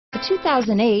The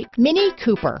 2008 MINI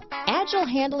Cooper. Agile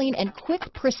handling and quick,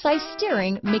 precise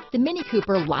steering make the MINI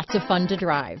Cooper lots of fun to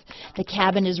drive. The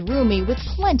cabin is roomy with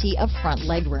plenty of front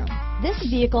legroom. This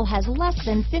vehicle has less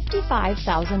than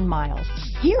 55,000 miles.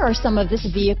 Here are some of this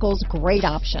vehicle's great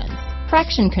options: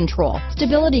 traction control,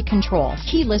 stability control,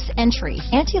 keyless entry,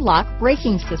 anti-lock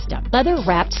braking system,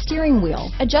 leather-wrapped steering wheel,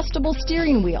 adjustable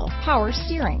steering wheel, power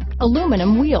steering,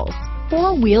 aluminum wheels,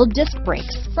 four-wheel disc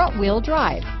brakes, front-wheel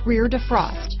drive, rear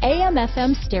defrost,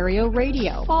 AM/FM stereo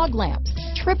radio, fog lamps,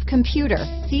 trip computer,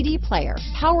 CD player,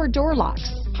 power door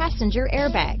locks, passenger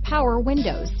airbag, power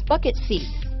windows, bucket seats.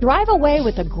 Drive away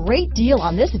with a great deal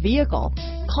on this vehicle.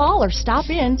 Call or stop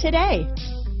in today.